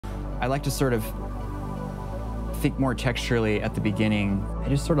I like to sort of think more texturally at the beginning. I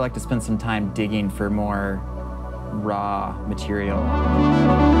just sort of like to spend some time digging for more raw material.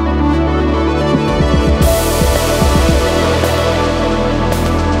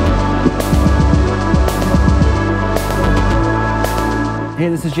 Hey,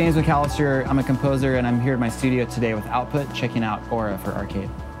 this is James McAlister. I'm a composer, and I'm here at my studio today with Output, checking out Aura for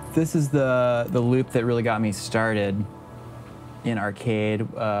Arcade. This is the loop that really got me started in Arcade,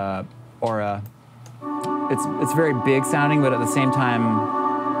 Aura. It's very big sounding, but at the same time,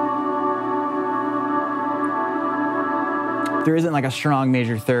 there isn't like a strong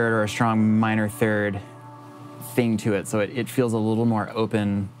major third or a strong minor third thing to it, so it feels a little more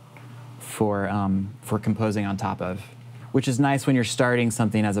open for composing on top of, which is nice when you're starting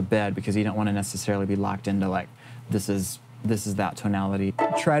something as a bed because you don't want to necessarily be locked into like this is that tonality.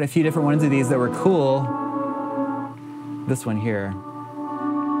 Tried a few different ones of these that were cool. This one here,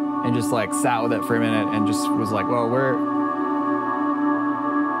 and just like sat with it for a minute and just was like, well, where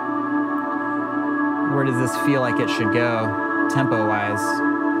does this feel like it should go, tempo-wise?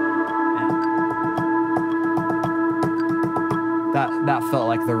 That felt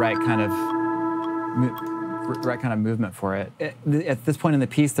like the right kind of movement for it. At this point in the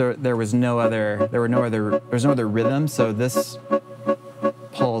piece, there was no other rhythm. So this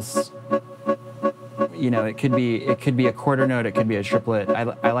pulse, you know, it could be a quarter note, it could be a triplet.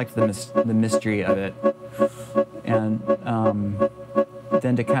 I liked the mystery of it, and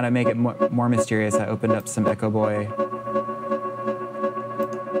then to kind of make it more mysterious, I opened up some Echo Boy.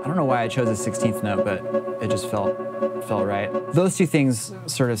 I don't know why I chose a 16th note, but it just felt right. Those two things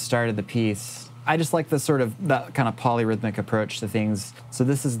sort of started the piece. I just like that kind of polyrhythmic approach to things. So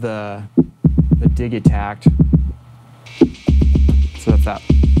this is the digitact. So that's that.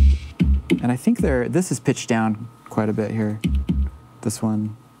 And I think this is pitched down quite a bit here. This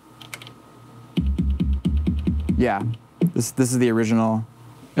one. Yeah, this is the original.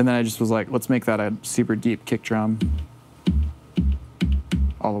 And then I just was like, let's make that a super deep kick drum.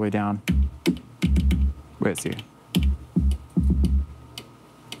 All the way down. Wait, let's see.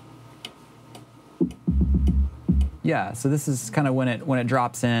 Yeah, so this is kind of when it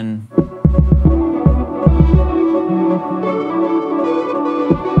drops in.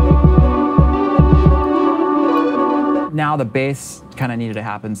 Now the bass kind of needed to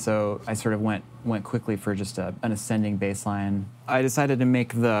happen, so I sort of went quickly for just an ascending bass line. I decided to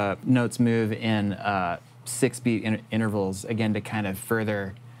make the notes move in 6-beat intervals, again, to kind of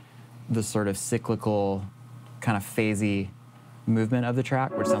further the sort of cyclical, kind of phasey movement of the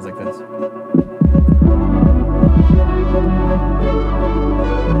track, which sounds like this.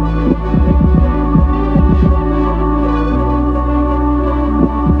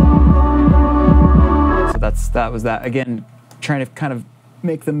 So that was that. Again, trying to kind of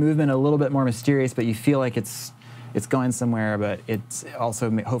make the movement a little bit more mysterious, but you feel like it's going somewhere, but it's also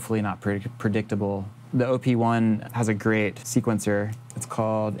hopefully not predictable. The OP1 has a great sequencer. It's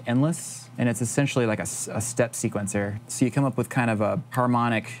called Endless, and it's essentially like a step sequencer. So you come up with kind of a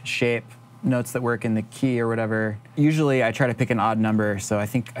harmonic shape, notes that work in the key or whatever. Usually I try to pick an odd number, so I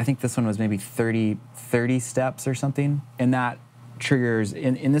think this one was maybe 30 steps or something, and that triggers,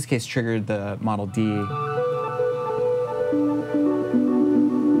 in this case, triggered the Model D.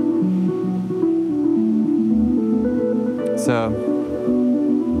 So,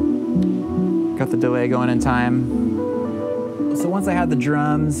 got the delay going in time. So once I had the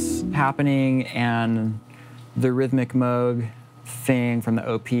drums happening and the rhythmic Moog thing from the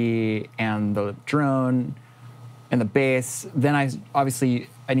OP and the drone and the bass, then I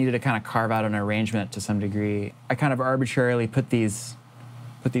needed to kind of carve out an arrangement to some degree. I kind of arbitrarily put these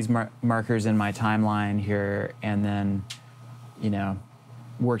markers in my timeline here, and then, you know,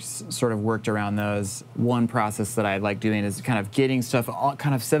 worked around those. One process that I like doing is kind of getting stuff all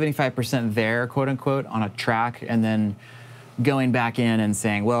kind of 75% there, quote unquote, on a track, and then going back in and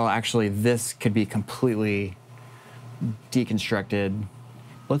saying, well, actually, this could be completely deconstructed.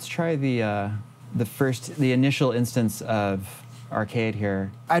 Let's try the initial instance of Arcade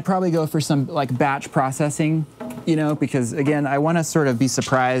here. I'd probably go for some like batch processing, you know, because again, I want to sort of be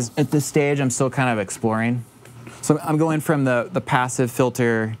surprised. At this stage, I'm still kind of exploring. So I'm going from the passive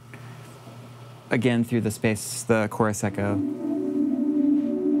filter again through the space, the chorus echo.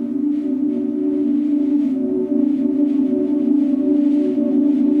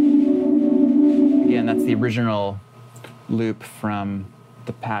 Again, that's the original loop from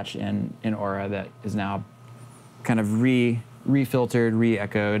the patch in Aura that is now kind of refiltered,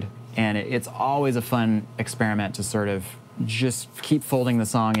 re-echoed, and it's always a fun experiment to sort of just keep folding the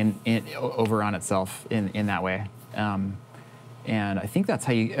song over on itself in that way. And I think that's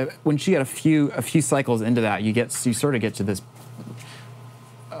how you, once you get a few cycles into that, you sort of get to this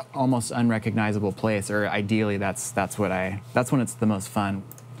almost unrecognizable place, or ideally that's when it's the most fun.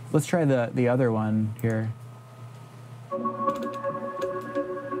 Let's try the other one here.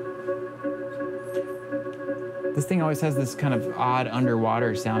 This thing always has this kind of odd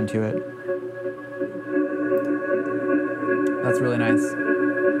underwater sound to it. That's really nice.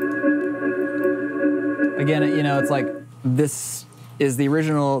 Again, you know, it's like this is the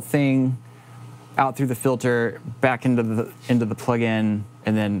original thing out through the filter, back into the plug-in,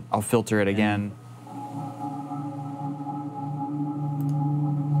 and then I'll filter it again.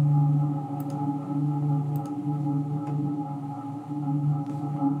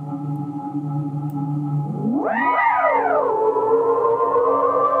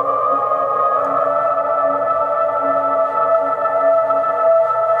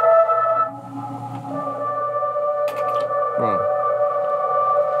 Whoa.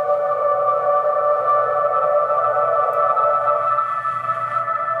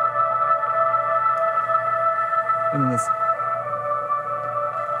 And then this.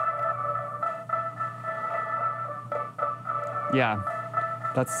 Yeah,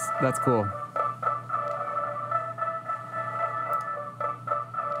 that's cool.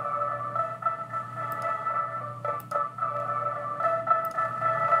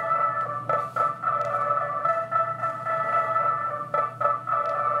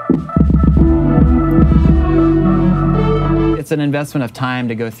 It's an investment of time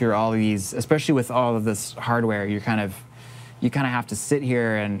to go through all of these, especially with all of this hardware. You kind of have to sit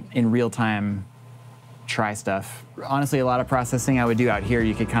here and in real time try stuff. Honestly, a lot of processing I would do out here,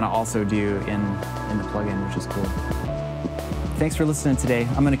 you could kind of also do in the plugin, which is cool. Thanks for listening today.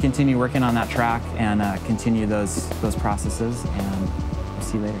 I'm going to continue working on that track and continue those processes, and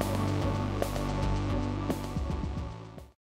see you later.